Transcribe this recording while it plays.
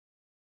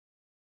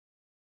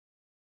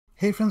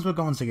ಹೇ friends,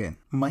 welcome once again.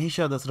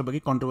 Mahisha Dasara ಬಗ್ಗೆ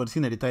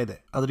controversy ನಡೀತಾ ಇದೆ.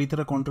 ಆದ್ರೆ ಈ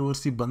ತರ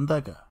ಕಾಂಟ್ರವರ್ಸಿ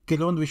ಬಂದಾಗ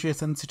ಕೆಲವೊಂದು ವಿಷಯ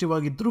ಸೆನ್ಸಿಟಿವ್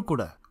ಆಗಿದ್ರೂ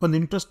ಕೂಡ ಒಂದು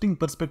ಇಂಟ್ರೆಸ್ಟಿಂಗ್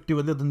ಪರ್ಸ್ಪೆಕ್ಟಿವ್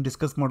ಅಲ್ಲಿ ಅದನ್ನು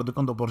ಡಿಸ್ಕಸ್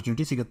ಮಾಡೋದಕ್ಕೆ ಒಂದು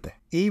ಅಪರ್ಚುನಿಟಿ ಸಿಗುತ್ತೆ.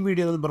 ಈ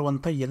ವಿಡಿಯೋದಲ್ಲಿ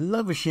ಬರುವಂತ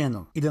ಎಲ್ಲಾ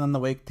ವಿಷಯನೂ ಇದು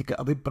ನನ್ನ ವೈಯಕ್ತಿಕ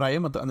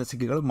ಅಭಿಪ್ರಾಯ ಮತ್ತು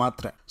ಅನಿಸಿಕೆಗಳು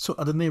ಮಾತ್ರ. ಸೊ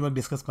ಅದನ್ನೇ ಇವಾಗ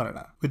ಡಿಸ್ಕಸ್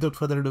ಮಾಡೋಣ. Without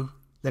further do,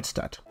 let's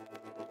start.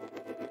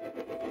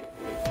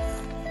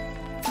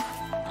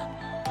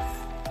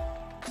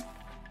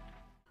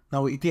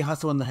 ನಾವು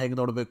ಇತಿಹಾಸವನ್ನು ಹೇಗೆ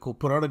ನೋಡಬೇಕು,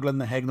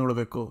 ಪುರಾಣಗಳನ್ನ ಹೇಗೆ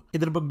ನೋಡಬೇಕು,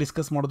 ಇದ್ರ ಬಗ್ಗೆ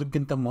ಡಿಸ್ಕಸ್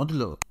ಮಾಡೋದಕ್ಕಿಂತ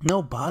ಮೊದಲು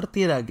ನಾವು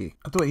ಭಾರತೀಯರಾಗಿ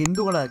ಅಥವಾ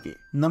ಹಿಂದೂಗಳಾಗಿ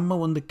ನಮ್ಮ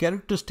ಒಂದು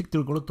ಕ್ಯಾರೆಕ್ಟರಿಸ್ಟಿಕ್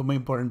ತಿಳ್ಕೊಳ್ಳೋದು ತುಂಬಾ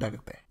ಇಂಪಾರ್ಟೆಂಟ್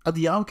ಆಗುತ್ತೆ. ಅದು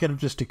ಯಾವ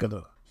ಕ್ಯಾರೆಕ್ಟರಿಸ್ಟಿಕ್?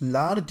 ಅದು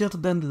ಲಾರ್ಜರ್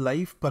ದನ್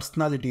ಲೈಫ್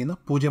ಪರ್ಸನಾಲಿಟಿಯನ್ನು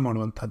ಪೂಜೆ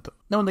ಮಾಡುವಂತಹದ್ದು.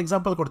 ನಾನು ಒಂದು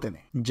ಎಕ್ಸಾಂಪಲ್ ಕೊಡ್ತೇನೆ.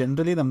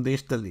 ಜನರಲಿ ನಮ್ಮ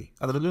ದೇಶದಲ್ಲಿ,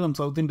 ಅದರಲ್ಲೂ ನಮ್ಮ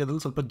ಸೌತ್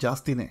ಇಂಡಿಯಾದಲ್ಲಿ ಸ್ವಲ್ಪ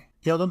ಜಾಸ್ತಿನೇ,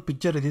 ಯಾವ್ದೊಂದು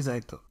ಪಿಕ್ಚರ್ ರಿಲೀಸ್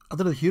ಆಯ್ತು,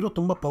 ಅದರಲ್ಲಿ ಹೀರೋ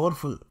ತುಂಬಾ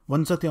ಪವರ್ಫುಲ್.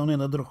 ಒಂದ್ಸತಿ ಅವನು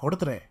ಏನಾದ್ರು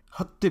ಹೊಡೆದ್ರೆ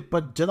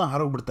 10-20 ಜನ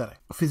ಹಾರೋಗ್ಬಿಡ್ತಾರೆ.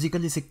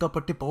 Physically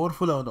ಸಿಕ್ಕಾಪಟ್ಟಿ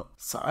powerful. ಅವನು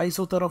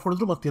ಸಾಯಿಸೋ ತರ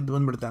ಹೊಡೆದ್ರು ಮತ್ತೆ ಎದ್ದು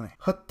ಬಂದ್ಬಿಡ್ತಾನೆ.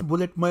 10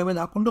 ಬುಲೆಟ್ ಮೈ ಮೇಲೆ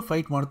ಹಾಕೊಂಡು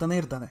ಫೈಟ್ ಮಾಡ್ತಾನೆ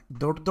ಇರ್ತಾನೆ.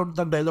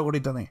 ದೊಡ್ಡದಾಗಿ ಡೈಲಾಗ್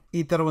ಹೊಡಿತಾನೆ.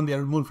 ಈ ತರ ಒಂದ್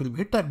 2-3 ಫಿಲ್ಮ್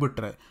ಹಿಟ್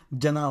ಆಗ್ಬಿಟ್ರೆ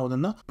ಜನ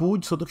ಅವನನ್ನ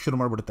ಪೂಜಿಸೋದಕ್ಕೆ ಶುರು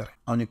ಮಾಡ್ಬಿಡ್ತಾರೆ.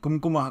 ಅವನಿಗೆ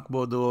ಕುಂಕುಮ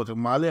ಹಾಕ್ಬೋದು,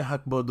 ಮಾಲೆ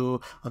ಹಾಕ್ಬೋದು,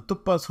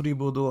 ತುಪ್ಪ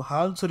ಸುರಿಬಹುದು,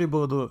 ಹಾಲು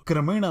ಸುರಿಬಹುದು.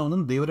 ಕ್ರಮೇಣ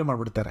ಅವನನ್ನು ದೇವರೇ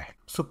ಮಾಡ್ಬಿಡ್ತಾರೆ.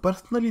 ಸೊ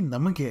ಪರ್ಸನಲಿ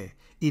ನಮಗೆ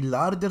ಈ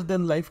ಲಾರ್ಜರ್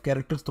ದೆನ್ ಲೈಫ್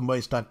ಕ್ಯಾರೆಕ್ಟರ್ಸ್ ತುಂಬಾ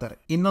ಇಷ್ಟ ಆಗ್ತಾರೆ.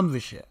 ಇನ್ನೊಂದು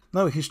ವಿಷಯ,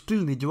 ನಾವು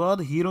ಹಿಸ್ಟ್ರಿಲಿ ನಿಜವಾದ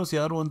ಹೀರೋಸ್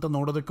ಯಾರು ಅಂತ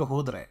ನೋಡೋದಕ್ಕೆ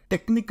ಹೋದ್ರೆ,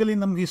 ಟೆಕ್ನಿಕಲಿ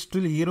ನಮ್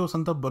ಹಿಸ್ಟ್ರಿಲಿ ಹೀರೋಸ್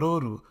ಅಂತ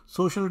ಬರೋರು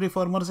ಸೋಷಿಯಲ್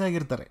ರಿಫಾರ್ಮರ್ಸ್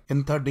ಆಗಿರ್ತಾರೆ.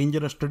 ಎಂಥ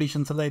ಡೇಂಜರಸ್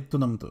ಟ್ರೆಡಿಷನ್ಸ್ ಎಲ್ಲ ಇತ್ತು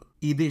ನಮ್ದು.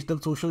 ಈ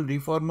ದೇಶದಲ್ಲಿ ಸೋಷಿಯಲ್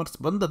ರಿಫಾರ್ಮರ್ಸ್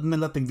ಬಂದು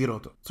ಅದನ್ನೆಲ್ಲ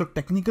ತೆಗೆದಿರೋದು. ಸೊ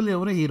ಟೆಕ್ನಿಕಲಿ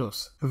ಅವರೇ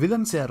ಹೀರೋಸ್.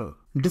 ವಿಲನ್ಸ್ ಯಾರು?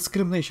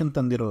 ಡಿಸ್ಕ್ರಿಮಿನೇಷನ್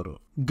ತಂದಿರೋರು,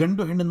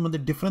 ಗಂಡು ಹೆಣ್ಣಿನ ಮಧ್ಯೆ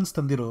ಡಿಫರೆನ್ಸ್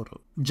ತಂದಿರೋರು,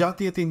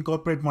 ಜಾತೀಯತೆ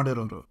ಇನ್ಕಾರ್ಪೊರೇಟ್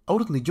ಮಾಡಿರೋರು,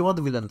 ಅವ್ರು ನಿಜವಾದ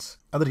ವಿಲನ್ಸ್.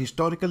 ಆದ್ರೆ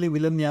ಹಿಸ್ಟಾರಿಕಲಿ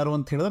ವಿಲನ್ ಯಾರು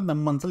ಅಂತ ಹೇಳಿದ್ರೆ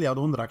ನಮ್ಮ ಮನಸ್ಸಲ್ಲಿ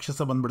ಯಾವುದೋ ಒಂದು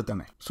ರಾಕ್ಷಸ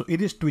ಬಂದ್ಬಿಡ್ತಾನೆ. ಸೊ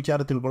ಇದಿಷ್ಟು ವಿಚಾರ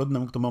ತಿಳ್ಕೊಳ್ಳೋದು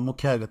ನಮ್ಗೆ ತುಂಬಾ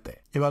ಮುಖ್ಯ ಆಗುತ್ತೆ.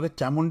 ಇವಾಗ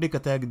ಚಾಮುಂಡಿ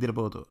ಕಥೆ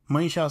ಆಗಿದ್ದಿರಬಹುದು,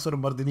 ಮಹಿಷಾಸುರ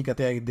ಮರ್ದಿನಿ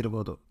ಕಥೆ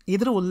ಆಗಿದ್ದಿರಬಹುದು.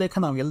 ಇದರ ಉಲ್ಲೇಖ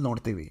ನಾವು ಎಲ್ಲಿ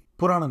ನೋಡ್ತೀವಿ?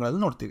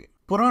 ಪುರಾಣಗಳಲ್ಲಿ ನೋಡ್ತೀವಿ.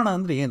 ಪುರಾಣ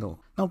ಅಂದ್ರೆ ಏನು?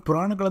 ನಾವು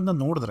ಪುರಾಣಗಳನ್ನ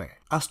ನೋಡಿದ್ರೆ,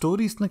 ಆ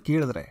ಸ್ಟೋರೀಸ್ನ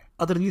ಕೇಳಿದ್ರೆ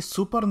ಅದರಲ್ಲಿ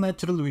ಸೂಪರ್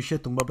ನ್ಯಾಚುರಲ್ ವಿಷಯ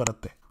ತುಂಬಾ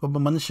ಬರುತ್ತೆ. ಒಬ್ಬ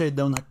ಮನುಷ್ಯ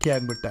ಇದ್ದವನ್ ಹಕ್ಕಿ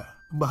ಆಗ್ಬಿಟ್ಟ,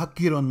 ಒಬ್ಬ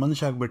ಹಕ್ಕಿ ಇರೋ ಒಂದು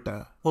ಮನುಷ್ಯ ಆಗ್ಬಿಟ್ಟ,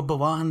 ಒಬ್ಬ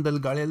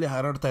ವಾಹನದಲ್ಲಿ ಗಾಳಿಯಲ್ಲಿ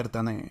ಹಾರಾಡ್ತಾ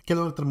ಇರ್ತಾನೆ,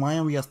 ಕೆಲವ್ರ ಹತ್ರ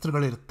ಮಾಯಾವಿ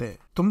ಅಸ್ತ್ರಗಳಿರುತ್ತೆ,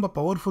 ತುಂಬಾ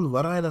ಪವರ್ಫುಲ್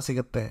ವರ ಎಲ್ಲ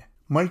ಸಿಗುತ್ತೆ,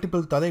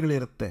 ಮಲ್ಟಿಪಲ್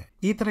ತಲೆಗಳಿರುತ್ತೆ.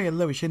 ಈ ತರ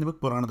ಎಲ್ಲ ವಿಷಯ ನಿಮಗೆ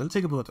ಪುರಾಣದಲ್ಲಿ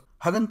ಸಿಗಬಹುದು.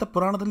 ಹಾಗಂತ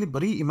ಪುರಾಣದಲ್ಲಿ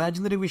ಬರೀ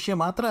ಇಮ್ಯಾಜಿನರಿ ವಿಷಯ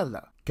ಮಾತ್ರ ಅಲ್ಲ,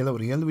 ಕೆಲವು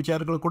ರಿಯಲ್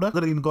ವಿಚಾರಗಳು ಕೂಡ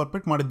ಅದರ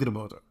ಇನ್ಕಾರ್ಪೊರೇಟ್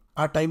ಮಾಡಿದ್ದಿರಬಹುದು.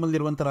 ಆ ಟೈಮಲ್ಲಿ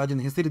ಇರುವಂತ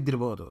ರಾಜನ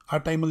ಹೆಸರಿದ್ದಿರಬಹುದು, ಆ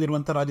ಟೈಮಲ್ಲಿ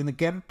ಇರುವಂತ ರಾಜನ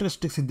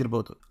ಕ್ಯಾರೆಕ್ಟರಿಸ್ಟಿಕ್ಸ್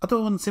ಇದ್ದಿರಬಹುದು,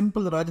 ಅಥವಾ ಒಂದು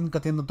ಸಿಂಪಲ್ ರಾಜನ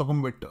ಕಥೆಯನ್ನು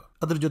ತಗೊಂಡ್ಬಿಟ್ಟು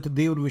ಅದ್ರ ಜೊತೆ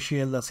ದೇವ್ರ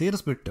ವಿಷಯ ಎಲ್ಲ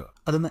ಸೇರಿಸ್ಬಿಟ್ಟು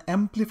ಅದನ್ನ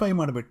ಆಂಪ್ಲಿಫೈ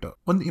ಮಾಡಿಬಿಟ್ಟು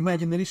ಒಂದು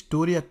ಇಮ್ಯಾಜಿನರಿ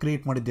ಸ್ಟೋರಿಯಾಗಿ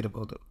ಕ್ರಿಯೇಟ್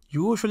ಮಾಡಿದ್ದಿರಬಹುದು.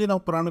 ಯೂಶಲಿ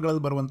ನಾವು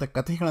ಪುರಾಣಗಳಲ್ಲಿ ಬರುವಂತ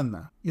ಕಥೆಗಳನ್ನ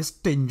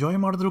ಎಷ್ಟು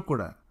ಎಂಜಾಯ್ ಮಾಡಿದ್ರು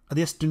ಕೂಡ,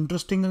 ಅದೆಷ್ಟು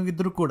ಇಂಟ್ರೆಸ್ಟಿಂಗ್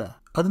ಆಗಿದ್ರು ಕೂಡ,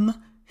 ಅದನ್ನ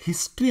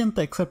ಹಿಸ್ಟ್ರಿ ಅಂತ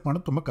ಎಕ್ಸೆಪ್ಟ್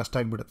ಮಾಡೋದು ತುಂಬಾ ಕಷ್ಟ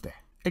ಆಗಿಬಿಡುತ್ತೆ.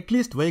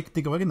 ಅಟ್ಲೀಸ್ಟ್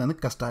ವೈಯಕ್ತಿಕವಾಗಿ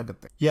ನನಗೆ ಕಷ್ಟ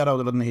ಆಗುತ್ತೆ.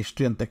 ಯಾರಾದ್ರೂ ಅದನ್ನ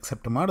ಹಿಸ್ಟ್ರಿ ಅಂತ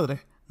ಎಕ್ಸೆಪ್ಟ್ ಮಾಡಿದ್ರೆ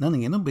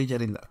ನನಗೇನು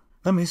ಬೇಜಾರಿಲ್ಲ.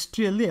 ನಮ್ಮ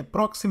ಹಿಸ್ಟ್ರಿಯಲ್ಲಿ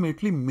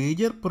ಅಪ್ರಾಕ್ಸಿಮೇಟ್ಲಿ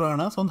ಮೇಜರ್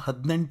ಪುರಾಣಸ್ ಒಂದು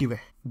 18 ಇವೆ.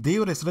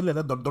 ದೇವರ ಹೆಸರಲ್ಲಿ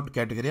ಎಲ್ಲ ದೊಡ್ಡ ದೊಡ್ಡ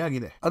ಕ್ಯಾಟಗರಿ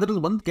ಆಗಿದೆ.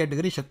 ಅದರಲ್ಲಿ ಒಂದು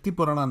ಕ್ಯಾಟಗರಿ ಶಕ್ತಿ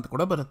ಪುರಾಣ ಅಂತ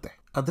ಕೂಡ ಬರುತ್ತೆ.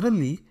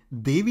 ಅದರಲ್ಲಿ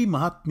ದೇವಿ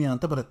ಮಹಾತ್ಮ್ಯ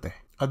ಅಂತ ಬರುತ್ತೆ.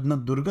 ಅದನ್ನ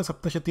ದುರ್ಗ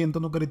ಸಪ್ತಶತಿ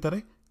ಅಂತಾನೂ ಕರೀತಾರೆ,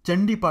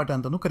 ಚಂಡಿ ಪಾಠ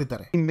ಅಂತಾನೂ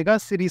ಕರೀತಾರೆ. ಮೆಗಾ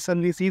ಸೀರೀಸ್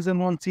ಅಲ್ಲಿ ಸೀಸನ್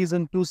 1,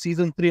 ಸೀಸನ್ 2,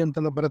 ಸೀಸನ್ 3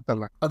 ಅಂತೆಲ್ಲ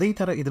ಬರುತ್ತಲ್ಲ, ಅದೇ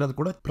ತರ ಇದರಲ್ಲಿ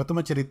ಕೂಡ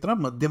ಪ್ರಥಮ ಚರಿತ್ರ,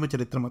 ಮಧ್ಯಮ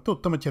ಚರಿತ್ರ ಮತ್ತು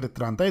ಉತ್ತಮ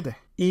ಚರಿತ್ರ ಅಂತ ಇದೆ.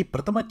 ಈ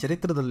ಪ್ರಥಮ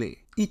ಚರಿತ್ರದಲ್ಲಿ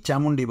ಈ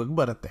ಚಾಮುಂಡಿ ಬಗ್ಗೆ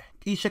ಬರುತ್ತೆ.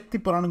 ಈ ಶಕ್ತಿ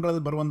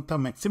ಪುರಾಣಗಳಲ್ಲಿ ಬರುವಂತಹ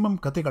ಮ್ಯಾಕ್ಸಿಮಮ್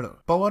ಕಥೆಗಳು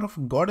ಪವರ್ ಆಫ್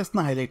ಗಾಡೆಸ್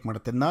ನ ಹೈಲೈಟ್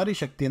ಮಾಡುತ್ತೆ, ನಾರಿ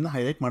ಶಕ್ತಿಯನ್ನ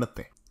ಹೈಲೈಟ್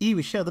ಮಾಡುತ್ತೆ. ಈ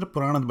ವಿಷಯ ಅದರ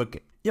ಪುರಾಣದ ಬಗ್ಗೆ.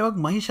 ಇವಾಗ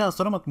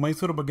ಮಹಿಷಾಸುರ ಮತ್ತು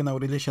ಮೈಸೂರು ಬಗ್ಗೆ ನಾವು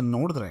ರಿಲೇಷನ್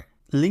ನೋಡಿದ್ರೆ,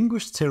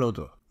 ಲಿಂಗ್ವಿಸ್ಟ್ಸ್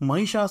ಹೇಳೋದು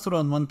ಮಹಿಷಾಸುರ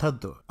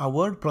ಅನ್ನುವಂಥದ್ದು ಆ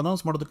ವರ್ಡ್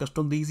ಪ್ರೊನೌನ್ಸ್ ಮಾಡೋದಕ್ಕೆ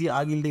ಅಷ್ಟೊಂದು ಈಸಿ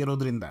ಆಗಿಲ್ಲದೆ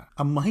ಇರೋದ್ರಿಂದ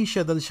ಆ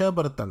ಮಹಿಷದಲ್ಲಿ ಶ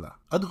ಬರುತ್ತಲ್ಲ,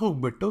 ಅದು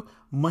ಹೋಗ್ಬಿಟ್ಟು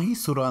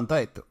ಮಹಿಸುರ ಅಂತ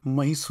ಆಯ್ತು.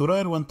 ಮಹಿಸುರ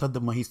ಇರುವಂತದ್ದು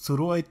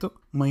ಮಹಿಸುರು ಆಯ್ತು,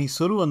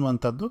 ಮಹಿಸುರು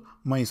ಅನ್ನುವಂಥದ್ದು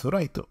ಮೈಸೂರು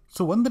ಆಯ್ತು.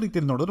 ಸೊ ಒಂದು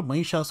ರೀತಿಯಲ್ಲಿ ನೋಡಿದ್ರೆ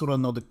ಮಹಿಷಾಸುರ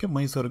ಅನ್ನೋದಕ್ಕೆ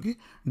ಮೈಸೂರಿಗೆ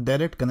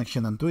ಡೈರೆಕ್ಟ್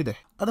ಕನೆಕ್ಷನ್ ಅಂತೂ ಇದೆ.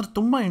 ಅದ್ರ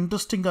ತುಂಬಾ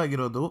ಇಂಟ್ರೆಸ್ಟಿಂಗ್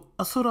ಆಗಿರೋದು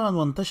ಅಸುರ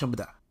ಅನ್ನುವಂಥ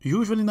ಶಬ್ದ.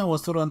 ಯೂಶಲಿ ನಾವು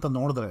ಅಸುರ ಅಂತ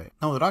ನೋಡಿದ್ರೆ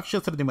ನಾವು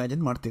ರಾಕ್ಷಸರನ್ನ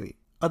ಇಮ್ಯಾಜಿನ್ ಮಾಡ್ತೀವಿ.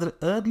 ಆದ್ರೆ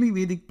ಅರ್ಲಿ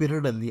ವೇದಿಕ್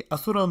ಪೀರಿಯಡ್ ಅಲ್ಲಿ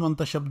ಅಸುರ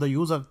ಅನ್ನುವಂಥ ಶಬ್ದ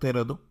ಯೂಸ್ ಆಗ್ತಾ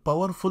ಇರೋದು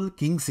ಪವರ್ಫುಲ್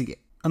ಕಿಂಗ್ಸಿಗೆ.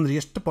 ಅಂದ್ರೆ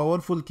ಎಷ್ಟು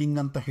ಪವರ್ಫುಲ್ ಕಿಂಗ್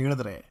ಅಂತ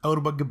ಹೇಳಿದ್ರೆ, ಅವ್ರ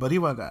ಬಗ್ಗೆ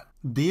ಬರೆಯುವಾಗ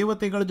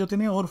ದೇವತೆಗಳ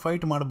ಜೊತೆನೆ ಅವ್ರು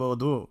ಫೈಟ್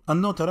ಮಾಡಬಹುದು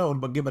ಅನ್ನೋ ತರ ಅವ್ರ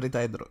ಬಗ್ಗೆ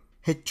ಬರಿತಾ ಇದ್ರು.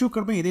 ಹೆಚ್ಚು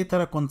ಕಡಿಮೆ ಇದೇ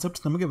ತರ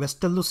ಕಾನ್ಸೆಪ್ಟ್ಸ್ ನಮಗೆ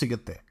ವೆಸ್ಟ್ ಅಲ್ಲೂ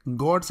ಸಿಗುತ್ತೆ.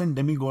 ಗಾಡ್ಸ್ ಅಂಡ್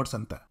ಡೆಮಿ ಗಾಡ್ಸ್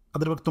ಅಂತ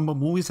ಅದ್ರ ಬಗ್ಗೆ ತುಂಬಾ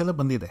ಮೂವೀಸ್ ಎಲ್ಲ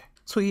ಬಂದಿದೆ.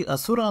 ಸೊ ಈ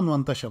ಅಸುರ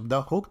ಅನ್ನುವಂಥ ಶಬ್ದ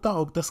ಹೋಗ್ತಾ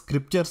ಹೋಗ್ತಾ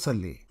ಸ್ಕ್ರಿಪ್ಚರ್ಸ್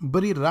ಅಲ್ಲಿ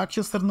ಬರೀ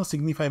ರಾಕ್ಷಸರನ್ನ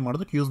ಸಿಗ್ನಿಫೈ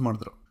ಮಾಡೋದಕ್ಕೆ ಯೂಸ್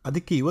ಮಾಡಿದ್ರು.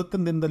 ಅದಕ್ಕೆ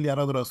ಇವತ್ತಿನ ದಿನದಲ್ಲಿ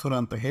ಯಾರಾದ್ರೂ ಅಸುರ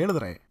ಅಂತ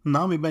ಹೇಳಿದ್ರೆ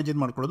ನಾವು ಇಮ್ಯಾಜಿನ್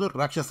ಮಾಡ್ಕೊಳ್ಳೋದು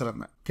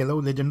ರಾಕ್ಷಸರನ್ನ. ಕೆಲವು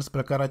ಲೆಜೆಂಡ್ಸ್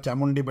ಪ್ರಕಾರ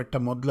ಚಾಮುಂಡಿ ಬೆಟ್ಟ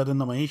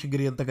ಮೊದಲದನ್ನ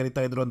ಮಹೇಶಗಿರಿ ಅಂತ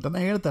ಕರಿತಾ ಇದ್ರು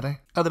ಅಂತಾನೆ ಹೇಳ್ತಾರೆ.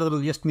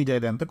 ಅದ್ರಲ್ಲಿ ಎಷ್ಟು ನಿಜ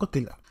ಇದೆ ಅಂತ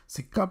ಗೊತ್ತಿಲ್ಲ.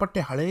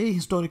 ಸಿಕ್ಕಾಪಟ್ಟೆ ಹಳೇ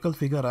ಹಿಸ್ಟಾರಿಕಲ್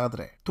ಫಿಗರ್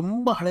ಆದ್ರೆ,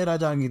 ತುಂಬಾ ಹಳೆ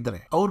ರಾಜ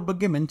ಆಗಿದ್ರೆ ಅವ್ರ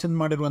ಬಗ್ಗೆ ಮೆನ್ಷನ್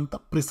ಮಾಡಿರುವಂತ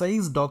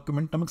ಪ್ರಿಸೈಸ್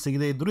ಡಾಕ್ಯುಮೆಂಟ್ ನಮಗೆ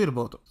ಸಿಗದೇ ಇದ್ರು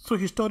ಇರಬಹುದು. ಸೊ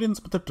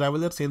ಹಿಸ್ಟೋರಿಯನ್ಸ್ ಮತ್ತೆ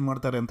ಟ್ರಾವೆಲರ್ಸ್ ಏನ್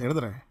ಮಾಡ್ತಾರೆ ಅಂತ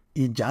ಹೇಳಿದ್ರೆ,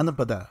 ಈ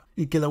ಜಾನಪದ,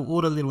 ಈ ಕೆಲವು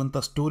ಊರಲ್ಲಿರುವಂತ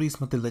ಸ್ಟೋರೀಸ್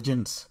ಮತ್ತೆ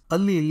ಲೆಜೆಂಡ್ಸ್,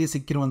 ಅಲ್ಲಿ ಇಲ್ಲಿ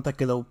ಸಿಕ್ಕಿರುವಂತ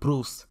ಕೆಲವು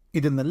ಪ್ರೂಫ್ಸ್,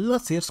 ಇದನ್ನೆಲ್ಲ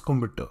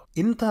ಸೇರ್ಸ್ಕೊಂಡ್ಬಿಟ್ಟು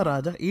ಇಂಥ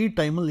ರಾಜ ಈ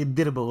ಟೈಮಲ್ಲಿ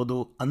ಇದ್ದಿರಬಹುದು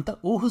ಅಂತ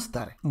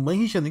ಊಹಿಸ್ತಾರೆ.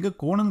 ಮಹಿಷನಿಗೆ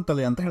ಕೋಣನ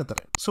ತಲೆ ಅಂತ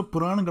ಹೇಳ್ತಾರೆ. ಸೊ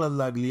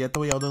ಪುರಾಣಗಳಲ್ಲಾಗ್ಲಿ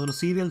ಅಥವಾ ಯಾವ್ದಾದ್ರು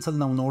ಸೀರಿಯಲ್ಸ್ ಅಲ್ಲಿ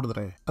ನಾವು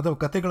ನೋಡಿದ್ರೆ ಅಥವಾ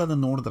ಕಥೆಗಳನ್ನ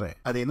ನೋಡಿದ್ರೆ,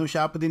 ಅದೇನೋ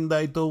ಶಾಪದಿಂದ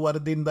ಆಯ್ತು,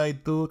 ವರದಿಂದ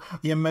ಆಯ್ತು,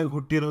 ಎಮ್ಮೆಗೆ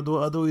ಹುಟ್ಟಿರೋದು,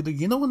 ಅದು ಇದು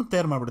ಏನೋ ಒಂದು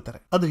ತಯಾರು ಮಾಡ್ಬಿಡ್ತಾರೆ.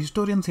 ಅದು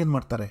ಹಿಸ್ಟೋರಿಯನ್ಸ್ ಏನ್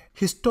ಮಾಡ್ತಾರೆ,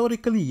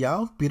 ಹಿಸ್ಟೋರಿಕಲಿ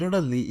ಯಾವ ಪೀರಿಯಡ್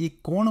ಅಲ್ಲಿ ಈ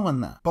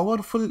ಕೋಣವನ್ನ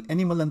ಪವರ್ಫುಲ್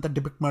ಅನಿಮಲ್ ಅಂತ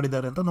ಡಿಪಿಕ್ಟ್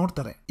ಮಾಡಿದ್ದಾರೆ ಅಂತ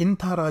ನೋಡ್ತಾರೆ.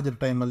 ಇಂಥ ರಾಜರ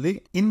ಟೈಮಲ್ಲಿ,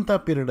 ಇಂಥ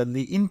ಪೀರಿಯಡ್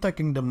ಅಲ್ಲಿ, ಇಂಥ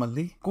ಕಿಂಗ್ಡಮ್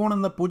ಅಲ್ಲಿ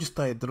ಕೋಣನ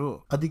ಪೂಜಿಸ್ತಾ ಇದ್ರು.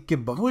 ಅದಕ್ಕೆ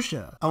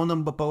ಬಹುಶಃ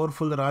ಅವನೊಬ್ಬ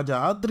ಪವರ್ಫುಲ್ ರಾಜ ರಾಜ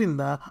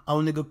ಆದ್ರಿಂದ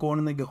ಅವನಿಗೆ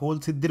ಕೋಣನಿಗೆ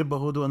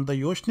ಹೋಲ್ಸಿದ್ದಿರಬಹುದು ಅಂತ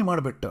ಯೋಚನೆ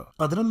ಮಾಡ್ಬಿಟ್ಟು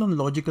ಅದರಲ್ಲೊಂದು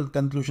ಲಾಜಿಕಲ್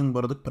ಕನ್ಕ್ಲೂಷನ್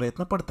ಬರೋದಕ್ಕೆ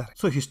ಪ್ರಯತ್ನ ಪಡ್ತಾರೆ.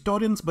 ಸೊ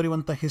ಹಿಸ್ಟೋರಿಯನ್ಸ್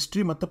ಬರೆಯುವಂತ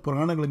ಹಿಸ್ಟ್ರಿ ಮತ್ತೆ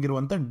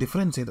ಪುರಾಣಗಳಿಗಿರುವಂತ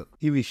ಡಿಫರೆನ್ಸ್ ಇದು.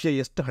 ಈ ವಿಷಯ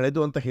ಎಷ್ಟು ಹಳೆದು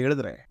ಅಂತ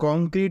ಹೇಳಿದ್ರೆ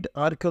ಕಾಂಕ್ರೀಟ್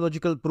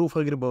ಆರ್ಕಿಯಾಲಜಿಕಲ್ ಪ್ರೂಫ್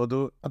ಆಗಿರ್ಬಹುದು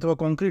ಅಥವಾ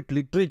ಕಾಂಕ್ರೀಟ್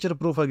ಲಿಟ್ರೇಚರ್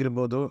ಪ್ರೂಫ್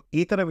ಆಗಿರ್ಬಹುದು,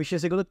 ಈ ತರ ವಿಷಯ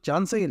ಸಿಗೋದಕ್ಕೆ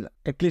ಚಾನ್ಸೇ ಇಲ್ಲ,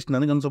 ಅಟ್ಲೀಸ್ಟ್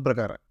ನನಗನ್ಸೋ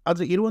ಪ್ರಕಾರ.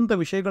 ಆದ್ರೆ ಇರುವಂತ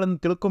ವಿಷಯಗಳನ್ನು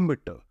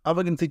ತಿಳ್ಕೊಂಡ್ಬಿಟ್ಟು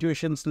ಅವಾಗಿನ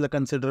ಸಿಚುವೇಶನ್ಸ್ ಎಲ್ಲ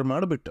ಕನ್ಸಿಡರ್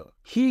ಮಾಡಿಬಿಟ್ಟು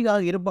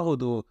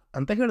ಹೀಗಾಗಿರಬಹುದು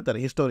ಅಂತ ಹೇಳ್ತಾರೆ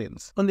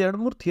ಹಿಸ್ಟೋರಿಯನ್ಸ್. ಒಂದ್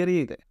 2-3 ಥಿಯರಿ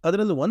ಇದೆ.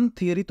 ಅದರಲ್ಲಿ ಒಂದ್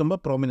ಥಿಯರಿ ತುಂಬಾ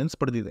ಪ್ರಾಮಿನೆನ್ಸ್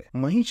ಪಡೆದಿದೆ.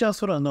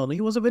 ಮಹಿಷಾಸುರ ಅನ್ನೋನು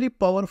he was a very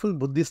powerful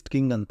Buddhist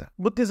king ಅಂತ.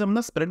 ಬುದ್ಧಿಸಮ್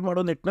ನ ಸ್ಪ್ರೆಡ್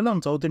ಮಾಡೋ ನಿಟ್ಟಿನಲ್ಲಿ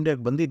ಅವ್ನು ಸೌತ್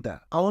ಇಂಡಿಯಾಗೆ ಬಂದಿದ್ದ.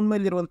 ಅವನ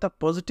ಮೇಲಿರುವಂತ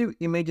ಪಾಸಿಟಿವ್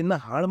ಇಮೇಜ್ ಅನ್ನ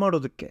ಹಾಳು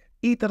ಮಾಡೋದಕ್ಕೆ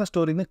ಈ ತರ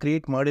ಸ್ಟೋರಿನ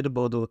ಕ್ರಿಯೇಟ್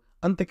ಮಾಡಿರಬಹುದು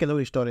ಅಂತ ಕೆಲವು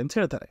ಹಿಸ್ಟೋರಿಯನ್ಸ್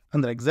ಹೇಳ್ತಾರೆ.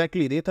 ಅಂದ್ರೆ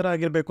ಎಕ್ಸಾಕ್ಟ್ಲಿ ಇದೇ ತರ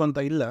ಆಗಿರ್ಬೇಕು ಅಂತ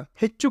ಇಲ್ಲ,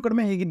 ಹೆಚ್ಚು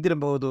ಕಡಿಮೆ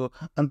ಹೇಗಿದ್ದಿರಬಹುದು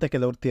ಅಂತ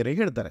ಕೆಲವರು ಥಿಯರಿ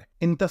ಹೇಳ್ತಾರೆ.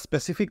 ಇಂಥ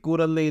ಸ್ಪೆಸಿಫಿಕ್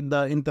ಊರಲ್ಲೇ ಇದ್ದ,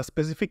 ಇಂಥ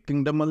ಸ್ಪೆಸಿಫಿಕ್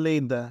ಕಿಂಗ್ಡಮ್ ಅಲ್ಲೇ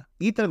ಇದ್ದ,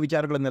 ಈ ತರ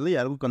ವಿಚಾರಗಳನ್ನೆಲ್ಲ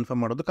ಯಾರಿಗೂ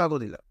ಕನ್ಫರ್ಮ್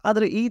ಮಾಡೋದಕ್ಕಾಗೋದಿಲ್ಲ.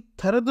 ಆದ್ರೆ ಈ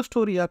ಥರದ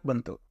ಸ್ಟೋರಿ ಯಾಕೆ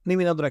ಬಂತು?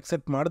 ನೀವೇನಾದ್ರೂ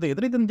ಅಕ್ಸೆಪ್ಟ್ ಮಾಡದೇ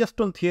ಇದ್ರೆ ಇದನ್ನ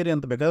ಜಸ್ಟ್ ಒಂದು ಥಿಯರಿ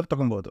ಅಂತ ಬೇಕಾದ್ರೆ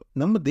ತಗೊಬಹುದು.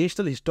 ನಮ್ಮ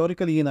ದೇಶದಲ್ಲಿ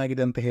ಹಿಸ್ಟಾರಿಕಲ್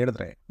ಏನಾಗಿದೆ ಅಂತ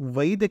ಹೇಳಿದ್ರೆ,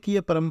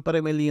 ವೈದ್ಯಕೀಯ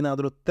ಪರಂಪರೆ ಮೇಲೆ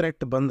ಏನಾದ್ರೂ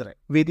ಥ್ರೆಟ್ ಬಂದ್ರೆ,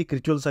 ವೇದಿಕ್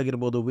ರಿಚುವಲ್ಸ್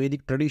ಆಗಿರ್ಬೋದು,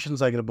 ವೇದಿಕ್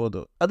ಟ್ರೆಡಿಷನ್ಸ್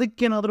ಆಗಿರ್ಬೋದು,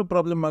 ಅದಕ್ಕೇನಾದ್ರೂ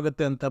ಪ್ರಾಬ್ಲಮ್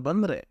ಆಗುತ್ತೆ ಅಂತ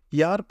ಬಂದ್ರೆ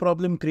ಯಾರು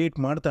ಪ್ರಾಬ್ಲಮ್ ಕ್ರಿಯೇಟ್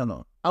ಮಾಡ್ತಾನೋ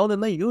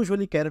ಅವನನ್ನ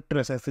ಯೂಶುವಲಿ ಕ್ಯಾರೆಕ್ಟರ್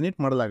ಅಸಾಸಿನೇಟ್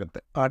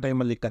ಮಾಡಲಾಗುತ್ತೆ. ಆ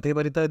ಟೈಮಲ್ಲಿ ಕತೆ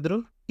ಬರಿತಾ ಇದ್ರು,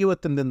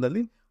 ಇವತ್ತಿನ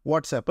ದಿನದಲ್ಲಿ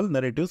ವಾಟ್ಸ್ಆಪ್ ಅಲ್ಲಿ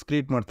ನರೇಟಿವ್ಸ್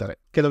ಕ್ರಿಯೇಟ್ ಮಾಡ್ತಾರೆ.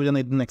 ಕೆಲವು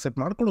ಜನ ಇದನ್ನ ಎಕ್ಸೆಪ್ಟ್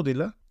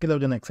ಮಾಡ್ಕೊಳ್ಳೋದಿಲ್ಲ, ಕೆಲವು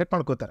ಜನ ಎಕ್ಸೆಪ್ಟ್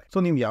ಮಾಡ್ಕೋತಾರೆ. ಸೊ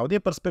ನೀವು ಯಾವುದೇ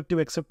ಪರ್ಸ್ಪೆಕ್ಟಿವ್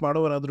ಎಕ್ಸೆಪ್ಟ್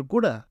ಮಾಡೋರಾದ್ರೂ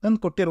ಕೂಡ ನಾನು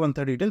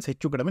ಕೊಟ್ಟಿರುವಂತಹ ಡೀಟೇಲ್ಸ್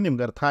ಹೆಚ್ಚು ಕಡಿಮೆ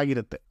ನಿಮ್ಗೆ ಅರ್ಥ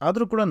ಆಗಿರುತ್ತೆ.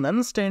 ಆದ್ರೂ ಕೂಡ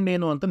ನನ್ನ ಸ್ಟ್ಯಾಂಡ್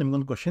ಏನು ಅಂತ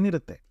ನಿಮ್ಗೊಂದು ಕ್ವಶನ್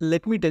ಇರುತ್ತೆ.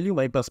 Let me tell you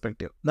my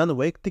perspective. ನಾನು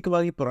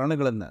ವೈಯಕ್ತಿಕವಾಗಿ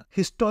ಪುರಾಣಗಳನ್ನ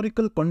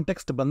ಹಿಸ್ಟಾರಿಕಲ್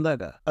ಕಾಂಟೆಕ್ಸ್ಟ್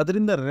ಬಂದಾಗ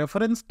ಅದರಿಂದ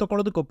ರೆಫರೆನ್ಸ್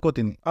ತಗೊಳ್ಳೋದಕ್ಕೆ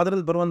ಒಪ್ಕೋತೀನಿ.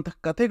 ಅದರಲ್ಲಿ ಬರುವಂತಹ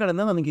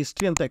ಕಥೆಗಳನ್ನ ನನಗೆ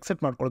ಹಿಸ್ಟ್ರಿ ಅಂತ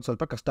ಎಕ್ಸೆಪ್ಟ್ ಮಾಡ್ಕೊಳ್ಳೋದು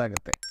ಸ್ವಲ್ಪ ಕಷ್ಟ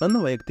ಆಗುತ್ತೆ.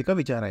 ನನ್ನ ವೈಯಕ್ತಿಕ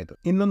ವಿಚಾರ ಇದು.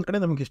 ಇನ್ನೊಂದ್ ಕಡೆ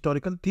ನಮ್ಗೆ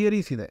ಹಿಸ್ಟಾರಿಕಲ್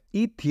ಥಿಯರೀಸ್ ಇದೆ.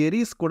 ಈ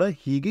ಥಿಯರೀಸ್ ಕೂಡ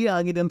ಹೀಗೆ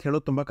ಆಗಿದೆ ಅಂತ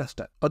ಹೇಳೋದು ತುಂಬಾ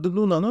ಕಷ್ಟ.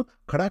 ಅದನ್ನು ನಾನು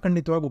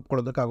ಖಡಾಖಂಡಿತವಾಗಿ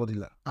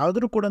ಒಪ್ಕೊಳ್ಳೋದಕ್ಕಾಗೋದಿಲ್ಲ.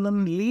 ಆದ್ರೂ ಕೂಡ ನನ್ನ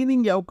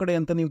ಲೀನಿಂಗ್ ಯಾವ ಕಡೆ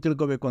ಅಂತ ನೀವು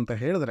ತಿಳ್ಕೋಬೇಕು ಅಂತ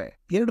ಹೇಳಿದ್ರೆ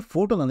 2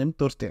 ಫೋಟೋ ನಾನು ನಿಮ್ಗೆ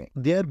ತೋರಿಸ್ತೇನೆ.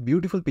 They are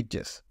beautiful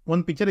pictures.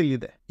 ಒಂದ್ ಪಿಕ್ಚರ್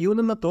ಇಲ್ಲಿದೆ.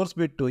 ಇವನನ್ನ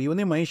ತೋರಿಸ್ಬಿಟ್ಟು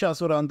ಇವನೇ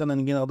ಮಹಿಷಾಸುರ ಅಂತ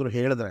ನನಗೇನಾದ್ರೂ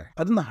ಹೇಳಿದ್ರೆ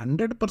ಅದನ್ನ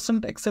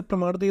 100% ಎಕ್ಸೆಪ್ಟ್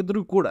ಮಾಡದೇ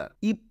ಇದ್ರೂ ಕೂಡ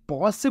ಈ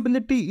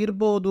ಪಾಸಿಬಿಲಿಟಿ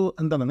ಇರ್ಬೋದು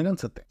ಅಂತ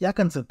ನನಗನ್ಸುತ್ತೆ.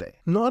 ಯಾಕನ್ಸುತ್ತೆ?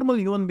 ನಾರ್ಮಲ್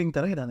ಹ್ಯೂಮನ್ ಬೀಂಗ್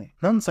ತರ ಇದ್ದಾನೆ.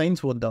 ನಾನು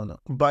ಸೈನ್ಸ್ ಓದ್ದವನು,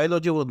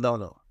 ಬಯಾಲಜಿ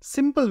ಓದ್ದವನು.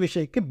 ಸಿಂಪಲ್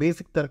ವಿಷಯಕ್ಕೆ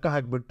ಬೇಸಿಕ್ ತರ್ಕ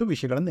ಹಾಕ್ಬಿಟ್ಟು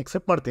ವಿಷಯಗಳನ್ನ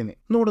ಎಕ್ಸೆಪ್ಟ್ ಮಾಡ್ತೀನಿ.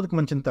 ನೋಡೋದಕ್ಕೆ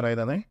ಮನುಷ್ಯನ ತರ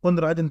ಇದ್ದಾನೆ, ಒಂದು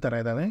ರಾಜನ ತರ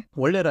ಇದ್ದಾನೆ.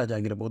 ಒಳ್ಳೆ ರಾಜ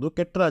ಆಗಿರ್ಬೋದು,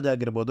 ಕೆಟ್ಟ ರಾಜ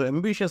ಆಗಿರ್ಬೋದು,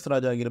 ಅಂಬಿಷಿಯಸ್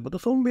ರಾಜ ಆಗಿರ್ಬೋದು,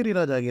 ಸೋಂಬೇರಿ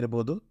ರಾಜ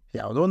ಆಗಿರ್ಬೋದು,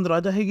 ಯಾವುದೋ ಒಂದು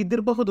ರಾಜ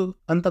ಹೇಗಿದ್ದಿರಬಹುದು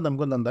ಅಂತ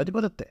ನಮ್ಗೊಂದು ಅಂದಾಜು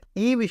ಬರುತ್ತೆ.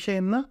 ಈ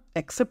ವಿಷಯನ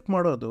ಎಕ್ಸೆಪ್ಟ್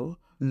ಮಾಡೋದು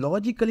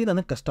ಲಾಜಿಕಲಿ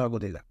ನನಗೆ ಕಷ್ಟ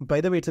ಆಗೋದಿಲ್ಲ. By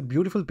the way it's a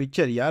beautiful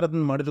picture. ಯಾರು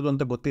ಅದನ್ನ ಮಾಡಿರೋದು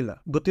ಅಂತ ಗೊತ್ತಿಲ್ಲ,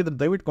 ಗೊತ್ತಿದ್ರೆ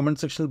ದಯವಿಟ್ಟು ಕಾಮೆಂಟ್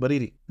ಸೆಕ್ಷನ್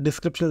ಬರೀರಿ,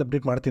 ಡಿಸ್ಕ್ರಿಪ್ಷನ್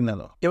ಅಪ್ಡೇಟ್ ಮಾಡ್ತೀನಿ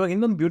ನಾನು. ಇವಾಗ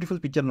ಇನ್ನೊಂದು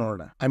ಬ್ಯೂಟಿಫುಲ್ ಪಿಕ್ಚರ್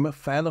ನೋಡೋಣ. I am a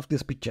fan of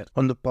this picture.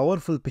 ಒಂದು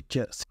ಪವರ್ಫುಲ್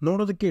ಪಿಕ್ಚರ್ಸ್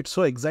ನೋಡೋದಕ್ಕೆ ಇಟ್ಸ್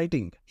ಸೋ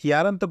ಎಕ್ಸೈಟಿಂಗ್.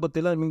 ಯಾರಂತ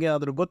ಗೊತ್ತಿಲ್ಲ, ನಿಮಗೆ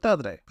ಆದ್ರೂ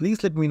ಗೊತ್ತಾದ್ರೆ please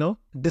let me no.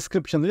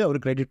 Description ಅಲ್ಲಿ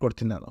ಅವ್ರಿಗೆ ಕ್ರೆಡಿಟ್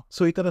ಕೊಡ್ತೀನಿ ನಾನು.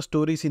 ಸೊ ಈ ತರ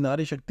ಸ್ಟೋರೀಸ್ ಈ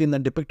ನಾರಿ ಶಕ್ತಿಯನ್ನ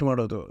ಡಿಪಿಕ್ಟ್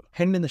ಮಾಡೋದು,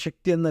 ಹೆಣ್ಣಿನ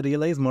ಶಕ್ತಿಯನ್ನ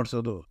ರಿಯಲೈಸ್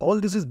ಮಾಡಿಸೋದು,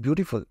 ಆಲ್ ದಿಸ್ ಇಸ್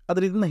ಬ್ಯೂಟಿಫುಲ್.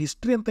 ಆದ್ರೆ ಇದನ್ನ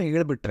ಹಿಸ್ಟ್ರಿ ಅಂತ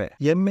ಹೇಳ್ಬಿಟ್ರೆ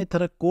ಎಮ್ಮೆ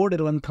ತರ ಕೋಡ್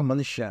ಇರುವಂತ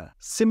ಮನುಷ್ಯ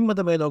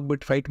ಸಿಂಹದ ಮೇಲೆ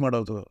ಹೋಗ್ಬಿಟ್ಟು ಫೈಟ್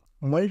ಮಾಡೋದು,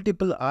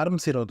 ಮಲ್ಟಿಪಲ್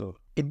ಆರ್ಮ್ಸ್ ಇರೋದು,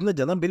 ಇದನ್ನ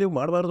ಜನ ಬಿಲೀವ್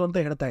ಮಾಡಬಾರ್ದು ಅಂತ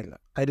ಹೇಳ್ತಾ ಇಲ್ಲ.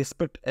 I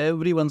respect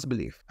every once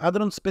belief.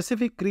 ಆದ್ರೆ ಒಂದು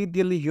ಸ್ಪೆಸಿಫಿಕ್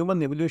ರೀತಿಯಲ್ಲಿ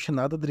ಹ್ಯೂಮನ್ ಎವಲ್ಯೂಷನ್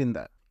ಆದ್ರಿಂದ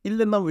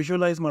ಇಲ್ಲಿ ನಾವು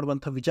ವಿಜುವಲೈಸ್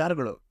ಮಾಡುವಂತಹ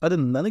ವಿಚಾರಗಳು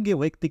ಅದನ್ನ ನನಗೆ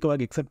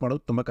ವೈಯಕ್ತಿಕವಾಗಿ ಎಕ್ಸೆಪ್ಟ್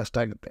ಮಾಡೋದು ತುಂಬಾ ಕಷ್ಟ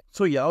ಆಗುತ್ತೆ.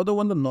 ಸೊ ಯಾವುದೋ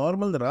ಒಂದು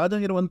ನಾರ್ಮಲ್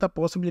ರಾಜ ಇರುವಂತ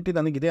ಪಾಸಿಬಿಲಿಟಿ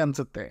ನನಗಿದೆ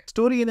ಅನ್ಸುತ್ತೆ.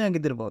 ಸ್ಟೋರಿ ಏನೇ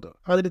ಆಗಿದ್ದಿರಬಹುದು,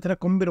 ಆದ್ರೆ ಈ ತರ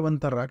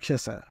ಕೊಂಬಿರುವಂತ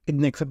ರಾಕ್ಷಸ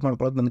ಇದನ್ನ ಎಕ್ಸೆಪ್ಟ್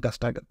ಮಾಡ್ಕೊಳ್ಳೋದು ನನಗೆ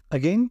ಕಷ್ಟ ಆಗುತ್ತೆ.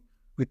 Again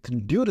with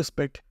due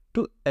respect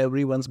to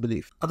every once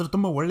belief. ಅದ್ರ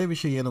ತುಂಬಾ ಒಳ್ಳೆ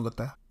ವಿಷಯ ಏನು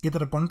ಗೊತ್ತಾ, ಈ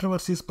ತರ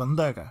ಕಾಂಟ್ರವರ್ಸೀಸ್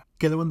ಬಂದಾಗ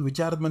ಕೆಲವೊಂದು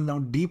ವಿಚಾರದ ಮೇಲೆ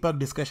ನಾವು ಡೀಪ್ ಆಗಿ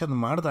ಡಿಸ್ಕಷನ್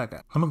ಮಾಡಿದಾಗ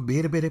ನಮಗೆ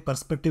ಬೇರೆ ಬೇರೆ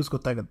ಪರ್ಸ್ಪೆಕ್ಟಿವ್ಸ್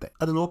ಗೊತ್ತಾಗುತ್ತೆ.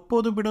 ಅದನ್ನ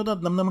ಒಪ್ಪೋದು ಬಿಡೋದು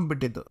ಅದು ನಮಗೆ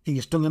ಬಿಟ್ಟಿದ್ದು. ಈಗ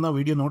ಎಷ್ಟೊಂದು ಜನ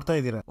ವಿಡಿಯೋ ನೋಡ್ತಾ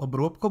ಇದ್ದೀರಾ,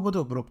 ಒಬ್ರು ಒಪ್ಕೋಬಹುದು,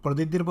 ಒಬ್ರು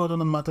ಒಪ್ಕೊಳ್ದಿದ್ದಿರ್ಬೋದು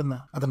ನನ್ನ ಮಾತನ್ನ.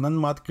 ಅದ್ರ ನನ್ನ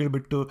ಮಾತು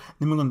ಕೇಳ್ಬಿಟ್ಟು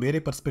ನಿಮಗೊಂದು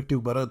ಬೇರೆ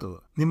ಪರ್ಸ್ಪೆಕ್ಟಿವ್ ಬರೋದು,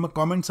 ನಿಮ್ಮ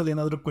ಕಾಮೆಂಟ್ಸ್ ಅಲ್ಲಿ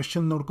ಏನಾದ್ರು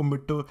ಕ್ವೆಶ್ಚನ್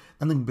ನೋಡ್ಕೊಂಡ್ಬಿಟ್ಟು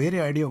ನನಗೆ ಬೇರೆ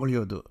ಐಡಿಯಾ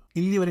ಹೊಳೆಯೋದು,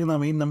 ಇಲ್ಲಿವರೆಗೆ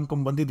ನಾವು ಏನ್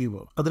ನಂಬ್ಕೊಂಡ್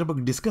ಬಂದಿದ್ದೀವೋ ಅದ್ರ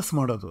ಬಗ್ಗೆ ಡಿಸ್ಕಸ್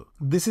ಮಾಡೋದು,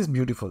 ದಿಸ್ ಇಸ್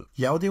ಬ್ಯೂಟಿಫುಲ್.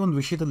 ಯಾವುದೇ ಒಂದು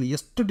ವಿಷಯದಲ್ಲಿ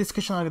ಎಷ್ಟು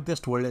ಡಿಸ್ಕಷನ್ ಆಗುತ್ತೆ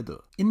ಅಷ್ಟು ಒಳ್ಳೇದು.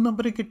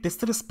 ಇನ್ನೊಬ್ಬರಿಗೆ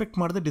ಡಿಸ್ರೆಸ್ಪೆಕ್ಟ್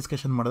ಮಾಡದೆ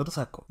ಡಿಸ್ಕಷನ್ ಮಾಡಿದ್ರೆ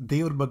ಸಾಕು.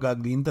 ದೇವ್ರ ಬಗ್ಗೆ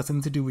ಆಗ್ಲಿ, ಇಂಥ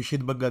ಸೆನ್ಸಿಟಿವ್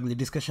ವಿಷಯದ ಬಗ್ಗೆ ಆಗ್ಲಿ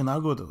ಡಿಸ್ಕಷನ್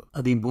ಆಗೋದು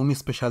ಅದು ಈ ಭೂಮಿ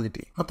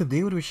ಸ್ಪೆಷಾಲಿಟಿ. ಮತ್ತೆ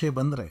ದೇವ್ರ ವಿಷಯ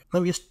ಬಂದ್ರೆ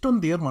ನಾವು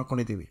ಎಷ್ಟೊಂದು ದೇವ್ರು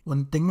ಮಾಡ್ಕೊಂಡಿದೀವಿ.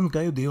 ಒಂದು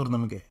ತೆಂಗಿನಕಾಯಿ ದೇವ್ರು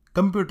ನಮಗೆ,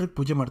 ಕಂಪ್ಯೂಟರ್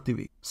ಪೂಜೆ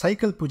ಮಾಡ್ತೀವಿ,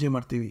 ಸೈಕಲ್ ಪೂಜೆ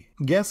ಮಾಡ್ತೀವಿ,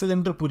 ಗ್ಯಾಸ್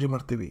ಸಿಲಿಂಡರ್ ಪೂಜೆ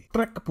ಮಾಡ್ತೀವಿ,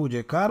 ಟ್ರಕ್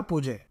ಪೂಜೆ, ಕಾರ್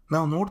ಪೂಜೆ,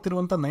 ನಾವು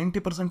ನೋಡ್ತಿರುವಂತ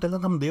 90% ಎಲ್ಲ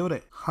ನಮ್ಮ ದೇವರೇ.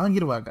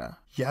 ಹಾಗಿರುವಾಗ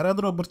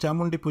ಯಾರಾದ್ರೂ ಒಬ್ಬರು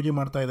ಚಾಮುಂಡಿ ಪೂಜೆ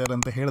ಮಾಡ್ತಾ ಇದಾರೆ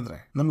ಅಂತ ಹೇಳಿದ್ರೆ,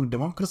 ನಮ್ಗೆ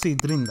ಡೆಮೋಕ್ರಸಿ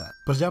ಇದ್ರಿಂದ,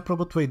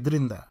 ಪ್ರಜಾಪ್ರಭುತ್ವ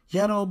ಇದ್ರಿಂದ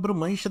ಯಾರೋ ಒಬ್ರು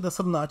ಮಹಿಷ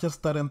ದಸರನ್ನ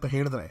ಆಚರಿಸ್ತಾರೆ ಅಂತ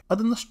ಹೇಳಿದ್ರೆ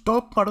ಅದನ್ನ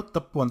ಸ್ಟಾಪ್ ಮಾಡೋದು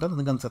ತಪ್ಪು ಅಂತ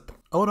ನನಗನ್ಸುತ್ತೆ.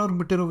 ಅವ್ರವ್ರು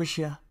ಬಿಟ್ಟಿರೋ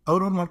ವಿಷಯ,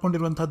 ಅವ್ರವ್ರು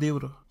ಮಾಡ್ಕೊಂಡಿರುವಂತಹ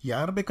ದೇವರು,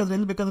 ಯಾರು ಬೇಕಾದ್ರೆ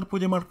ಎಲ್ಲಿ ಬೇಕಾದ್ರೆ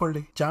ಪೂಜೆ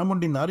ಮಾಡ್ಕೊಳ್ಳಿ.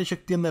 ಚಾಮುಂಡಿ ನಾರಿ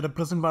ಶಕ್ತಿಯನ್ನ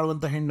ರೆಪ್ರೆಸೆಂಟ್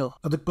ಮಾಡುವಂತ ಹೆಣ್ಣು,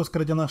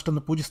 ಅದಕ್ಕೋಸ್ಕರ ಜನ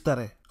ಅಷ್ಟನ್ನು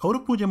ಪೂಜಿಸ್ತಾರೆ. ಅವರು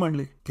ಪೂಜೆ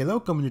ಮಾಡ್ಲಿ.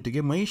 ಕೆಲವು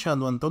ಕಮ್ಯುನಿಟಿಗೆ ಮಹಿಷ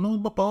ಅನ್ನುವಂತ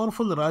ಒಬ್ಬ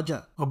ಪವರ್ಫುಲ್ ರಾಜ,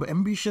 ಒಬ್ಬ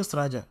ಅಂಬಿಷಿಯಸ್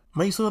ರಾಜ,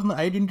 ಮೈಸೂರಿನ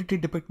ಐಡೆಂಟಿಟಿ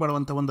ಡಿಪೆಕ್ಟ್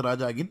ಮಾಡುವಂತ ಒಂದು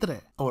ರಾಜ ಆಗಿದ್ರೆ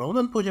ಅವ್ರು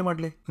ಅವನನ್ನು ಪೂಜೆ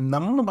ಮಾಡ್ಲಿ.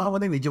 ನಮ್ಮ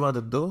ಭಾವನೆ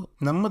ನಿಜವಾದದ್ದು,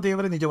 ನಮ್ಮ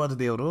ದೇವರೇ ನಿಜವಾದ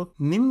ದೇವರು,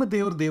 ನಿಮ್ಮ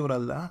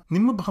ದೇವರಲ್ಲ,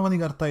 ನಿಮ್ಮ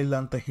ಭಾವನೆಗೆ ಅರ್ಥ ಇಲ್ಲ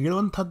ಅಂತ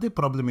ಹೇಳುವಂತಹದ್ದೇ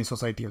ಪ್ರಾಬ್ಲಮ್ ಈ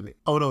ಸೊಸೈಟಿಯಲ್ಲಿ.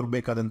 ಅವ್ರವ್ರು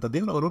ಬೇಕಾದಂತ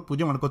ದೇವ್ರು ಅವ್ರವ್ರು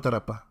ಪೂಜೆ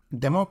ಮಾಡ್ಕೋತಾರಪ್ಪ.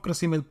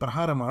 ಡೆಮೋಕ್ರಸಿ ಮೇಲೆ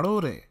ಪ್ರಹಾರ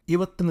ಮಾಡೋರೇ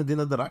ಇವತ್ತಿನ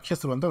ದಿನದ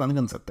ರಾಕ್ಷಸರು ಅಂತ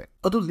ನನಗನ್ಸುತ್ತೆ.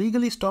 ಅದು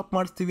ಲೀಗಲಿ ಸ್ಟಾಪ್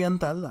ಮಾಡಿಸ್ತೀವಿ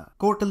ಅಂತ ಅಲ್ಲ,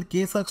 ಕೋರ್ಟ್ ಅಲ್ಲಿ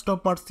ಕೇಸ್ ಆಗಿ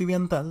ಸ್ಟಾಪ್ ಮಾಡಿಸ್ತೀವಿ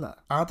ಅಂತ ಅಲ್ಲ.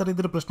 ಆತರ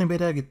ಇದ್ರ ಪ್ರಶ್ನೆ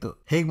ಬೇರೆ ಆಗಿತ್ತು.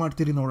 ಹೇಗ್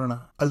ಮಾಡ್ತೀರಿ ನೋಡೋಣ,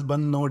 ಅಲ್ಲಿ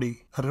ಬಂದ್ ನೋಡಿ.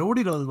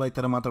 ರೌಡಿಗಳಲ್ವಾ ಈ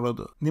ತರ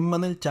ಮಾತಾಡೋದು? ನಿಮ್ಮ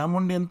ಮನೇಲಿ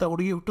ಚಾಮುಂಡಿ ಅಂತ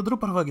ಹುಡುಗಿ ಹುಟ್ಟಿದ್ರು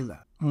ಪರವಾಗಿಲ್ಲ,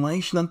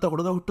 ಮಹೇಶ್ನಂತ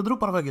ಹುಡುಗ ಹುಟ್ಟಿದ್ರು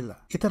ಪರವಾಗಿಲ್ಲ,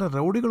 ಈ ತರ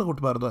ರೌಡಿಗಳು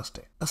ಹುಟ್ಟಬಾರ್ದು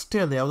ಅಷ್ಟೇ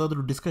ಅಲ್ಲ.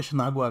 ಯಾವ್ದಾದ್ರು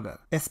ಡಿಸ್ಕಷನ್ ಆಗುವಾಗ,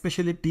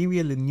 ಎಸ್ಪೆಷಲಿ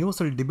ಟಿವಿಯಲ್ಲಿ ನ್ಯೂಸ್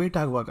ಅಲ್ಲಿ ಡಿಬೇಟ್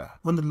ಆಗುವಾಗ,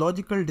 ಒಂದು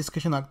ಲಾಜಿಕಲ್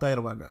ಡಿಸ್ಕಷನ್ ಆಗ್ತಾ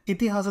ಇರುವಾಗ,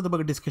 ಇತಿಹಾಸದ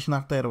ಬಗ್ಗೆ ಡಿಸ್ಕಷನ್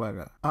ಆಗ್ತಾ ಇರುವಾಗ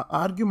ಆ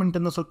ಆರ್ಗ್ಯುಮೆಂಟ್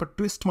ಅನ್ನು ಸ್ವಲ್ಪ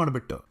ಟ್ವಿಸ್ಟ್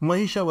ಮಾಡ್ಬಿಟ್ಟು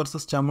ಮಹಿಷ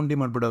ವರ್ಸಸ್ ಚಾಮುಂಡಿ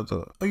ಮಾಡ್ಬಿಡೋದು,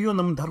 ಅಯ್ಯೋ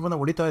ನಮ್ ಧರ್ಮನ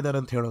ಹೊಡಿತಾ ಇದಾರೆ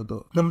ಅಂತ ಹೇಳೋದು,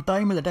 ನಮ್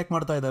ತಾಯಿ ಮೇಲೆ ಅಟ್ಯಾಕ್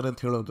ಮಾಡ್ತಾ ಇದಾರೆ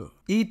ಅಂತ ಹೇಳೋದು,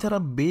 ಈ ತರ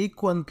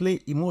ಬೇಕು ಅಂತಲೇ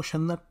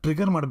ಇಮೋಷನ್ ನ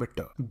ಟ್ರಿಗರ್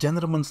ಮಾಡ್ಬಿಟ್ಟು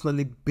ಜನರ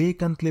ಮನಸ್ಸಿನಲ್ಲಿ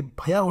ಬೇಕಂತಲೇ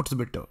ಭಯ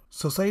ಹುಟ್ಟಿಸ್ಬಿಟ್ಟು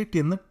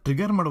ಸೊಸೈಟಿಯನ್ನ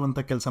ಟ್ರಿಗರ್ ಮಾಡುವಂತ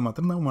ಕೆಲಸ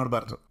ಮಾತ್ರ ನಾವು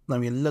ಮಾಡಬಾರ್ದು.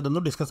 ನಾವು ಎಲ್ಲದನ್ನು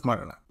ಡಿಸ್ಕಸ್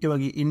ಮಾಡೋಣ.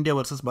 ಇವಾಗ ಇಂಡಿಯಾ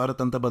ವರ್ಸಸ್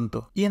ಭಾರತ್ ಅಂತ ಬಂತು,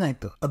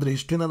 ಏನಾಯ್ತು? ಅದ್ರ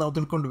ಹಿಸ್ಟ್ರಿನ ನಾವು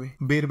ತಿಳ್ಕೊಂಡ್ವಿ,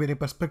 ಬೇರೆ ಬೇರೆ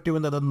ಪರ್ಸ್ಪೆಕ್ಟಿವ್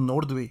ಇಂದ ಅದನ್ನು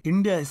ನೋಡಿದ್ವಿ.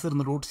 ಇಂಡಿಯಾ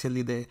ಹೆಸರಿನ ರೂಟ್ಸ್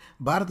ಎಲ್ಲಿದೆ,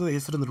 ಭಾರತದ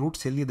ಹೆಸರಿನ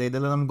ರೂಟ್ಸ್ ಎಲ್ಲಿದೆ,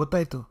 ಇದೆಲ್ಲ ನಮ್ಗೆ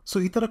ಗೊತ್ತಾಯ್ತು. ಸೊ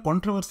ಈ ತರ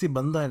ಕಾಂಟ್ರವರ್ಸಿ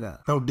ಬಂದಾಗ,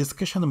 ನಾವು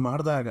ಡಿಸ್ಕಷನ್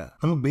ಮಾಡಿದಾಗ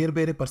ನಮ್ಗೆ ಬೇರೆ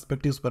ಬೇರೆ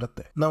ಪರ್ಸ್ಪೆಕ್ಟಿವ್ಸ್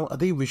ಬರುತ್ತೆ. ನಾವು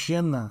ಅದೇ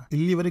ವಿಷಯನ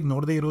ಇಲ್ಲಿವರೆಗೆ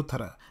ನೋಡದೇ ಇರೋ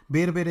ತರ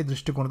ಬೇರೆ ಬೇರೆ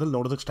ದೃಷ್ಟಿಕೋನದಲ್ಲಿ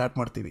ನೋಡೋದಕ್ಕೆ ಸ್ಟಾರ್ಟ್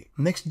ಮಾಡ್ತೀವಿ.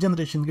 ನೆಕ್ಸ್ಟ್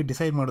ಜನರೇಷನ್ಗೆ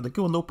ಡಿಸೈಡ್ ಮಾಡೋದಕ್ಕೆ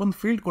ಒಂದು ಓಪನ್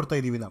ಫೀಲ್ಡ್ ಕೊಡ್ತಾ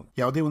ಇದೀವಿ ನಾವು.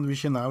 ಯಾವುದೇ ಒಂದು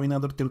ವಿಷಯ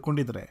ನಾವೇನಾದ್ರೂ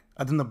ತಿಳ್ಕೊಂಡಿದ್ರೆ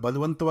ಅದನ್ನ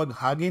ಬಲವಂತವಾಗಿ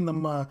ಹಾಗೆ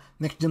ನಮ್ಮ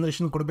ನೆಕ್ಸ್ಟ್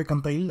ಜನರೇಷನ್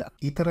ಕೊಡ್ಬೇಕಂತ ಇಲ್ಲ.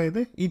 ಈ ತರ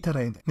ಇದೆ, ಈ ತರ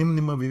ಇದೆ,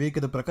 ನಿಮ್ಮ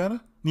ವಿವೇಕದ ಪ್ರಕಾರ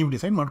ನೀವು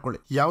ಡಿಸೈಡ್ ಮಾಡ್ಕೊಳ್ಳಿ.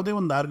 ಯಾವುದೇ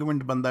ಒಂದು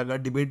ಆರ್ಗ್ಯುಮೆಂಟ್ ಬಂದಾಗ,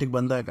 ಡಿಬೇಟಿಗೆ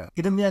ಬಂದಾಗ,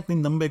 ಇದನ್ನ ಯಾಕೆ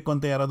ನೀನ್ ನಂಬಬೇಕು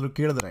ಅಂತ ಯಾರಾದ್ರೂ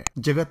ಕೇಳಿದ್ರೆ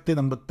ಜಗತ್ತೇ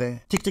ನಂಬುತ್ತೆ,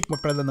 ಚಿಕ್ಕ ಚಿಕ್ಕ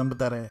ಮಕ್ಕಳೆಲ್ಲ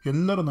ನಂಬುತ್ತಾರೆ,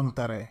 ಎಲ್ಲರೂ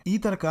ನಂಬ್ತಾರೆ, ಈ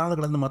ತರ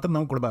ಕಾರಣಗಳನ್ನು ಮಾತ್ರ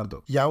ನಾವು ಕೊಡಬಾರ್ದು.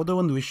 ಯಾವುದೋ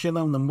ಒಂದು ವಿಷಯ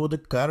ನಾವು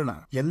ನಂಬೋದಕ್ಕೆ ಕಾರಣ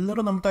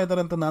ಎಲ್ಲರೂ ನಂಬ್ತಾ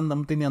ಇದಾರೆ ಅಂತ ನಾನು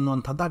ನಂಬ್ತೀನಿ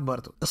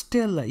ಅನ್ನುವಂಥದ್ದಾಗಬಾರ್ದು.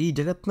 ಅಷ್ಟೇ ಅಲ್ಲ, ಈ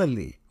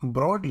ಜಗತ್ತಿನಲ್ಲಿ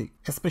ಬ್ರಾಡ್ಲಿ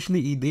ಎಸ್ಪೆಷಲಿ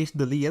ಈ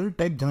ದೇಶದಲ್ಲಿ 2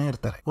 ಟೈಪ್ ಜನ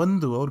ಇರ್ತಾರೆ.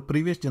 ಒಂದು, ಅವ್ರ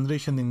ಪ್ರೀವಿಯಸ್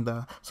ಜನರೇಷನ್ ಇಂದ,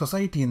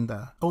 ಸೊಸೈಟಿಯಿಂದ,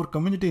 ಅವ್ರ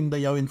ಕಮ್ಯುನಿಟಿಯಿಂದ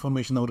ಯಾವ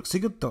ಇನ್ಫಾರ್ಮೇಶನ್ ಅವ್ರಿಗೆ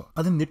ಸಿಗುತ್ತೋ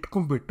ಅದನ್ನ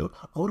ಇಟ್ಕೊಂಡ್ಬಿಟ್ಟು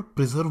ಅವ್ರು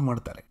ಪ್ರಿಸರ್ವ್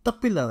ಮಾಡ್ತಾರೆ.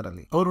 ತಪ್ಪಿಲ್ಲ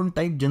ಅದರಲ್ಲಿ. ಅವ್ರೊಂದು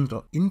ಟೈಪ್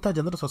ಜನರು, ಇಂಥ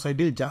ಜನರು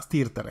ಸೊಸೈಟಿಲಿ ಜಾಸ್ತಿ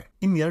ಇರ್ತಾರೆ.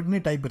 ಇನ್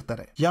 2ನೇ ಟೈಪ್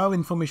ಇರ್ತಾರೆ, ಯಾವ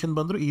ಇನ್ಫಾರ್ಮೇಶನ್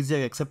ಬಂದ್ರು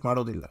ಈಸಿಯಾಗಿ ಅಕ್ಸೆಪ್ಟ್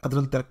ಮಾಡೋದಿಲ್ಲ,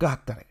 ಅದ್ರಲ್ಲಿ ತರ್ಕ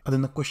ಹಾಕ್ತಾರೆ,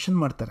 ಅದನ್ನ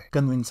ಕ್ವಶನ್ ಮಾಡ್ತಾರೆ,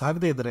 ಕನ್ವಿನ್ಸ್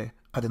ಆಗದೆ ಇದ್ರೆ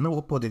ಅದನ್ನ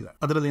ಒಪ್ಪೋದಿಲ್ಲ.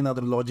 ಅದರಲ್ಲಿ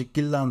ಏನಾದ್ರೂ ಲಾಜಿಕ್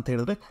ಇಲ್ಲ ಅಂತ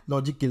ಹೇಳಿದ್ರೆ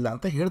ಲಾಜಿಕ್ ಇಲ್ಲ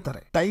ಅಂತ ಹೇಳ್ತಾರೆ.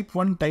 ಟೈಪ್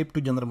 1 ಟೈಪ್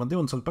 2 ಜನರ ಮಧ್ಯೆ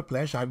ಒಂದ್ ಸ್ವಲ್ಪ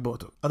ಕ್ಲಾಶ್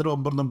ಆಗಬಹುದು. ಅದ್ರ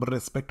ಒಬ್ಬರನ್ನೊಬ್ಬರು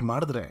ರೆಸ್ಪೆಕ್ಟ್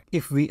ಮಾಡಿದ್ರೆ,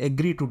 if we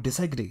agree to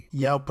disagree,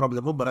 ಯಾವ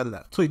ಪ್ರಾಬ್ಲಮ್ ಬರಲ್ಲ.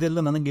 ಸೊ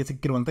ಇದೆಲ್ಲ ನನಗೆ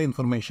ಸಿಕ್ಕಿರುವಂತ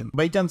ಇನ್ಫಾರ್ಮೇಶನ್.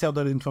 ಬೈ ಚಾನ್ಸ್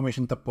ಯಾವ್ದಾದ್ರು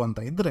ಇನ್ಫಾರ್ಮೇಶನ್ ತಪ್ಪು ಅಂತ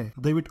ಇದ್ರೆ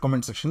ದಯವಿಟ್ಟು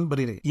ಕಾಮೆಂಟ್ ಸೆಕ್ಷನ್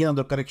ಬರೀರಿ.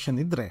 ಏನಾದ್ರು ಕರೆಕ್ಷನ್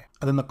ಇದ್ರೆ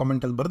ಅದನ್ನ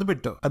ಕಾಮೆಂಟ್ ಅಲ್ಲಿ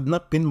ಬರೆದ್ಬಿಟ್ಟು ಅದನ್ನ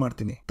ಪಿನ್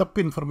ಮಾಡ್ತೀನಿ.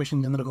 ತಪ್ಪು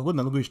ಇನ್ಫಾರ್ಮೇಶನ್ ಜನರಿಗೆ ಹೋಗೋದು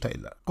ನನಗೂ ಇಷ್ಟ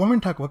ಇಲ್ಲ.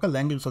 ಕಾಮೆಂಟ್ ಹಾಕುವಾಗ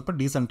ಲ್ಯಾಂಗ್ವೇಜ್ ಸ್ವಲ್ಪ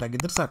ಡೀಸೆಂಟ್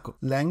ಆಗಿದ್ರೆ ಸಾಕು.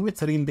 ಲ್ಯಾಂಗ್ವೇಜ್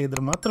ಸರಿ ಇಲ್ಲದೆ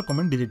ಇದ್ರೆ ಮಾತ್ರ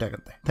ಕಾಮೆಂಟ್ ಡಿಲೀಟ್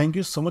ಆಗುತ್ತೆ. Thank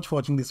you so much for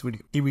watching this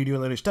video. ಈ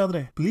ವಿಡಿಯೋ ಇಷ್ಟ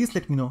ಆದ್ರೆ please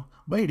let me no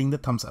by hitting the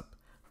thumbs up.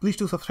 Please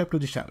do subscribe to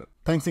the channel.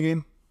 Thanks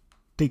again.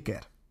 Take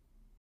care.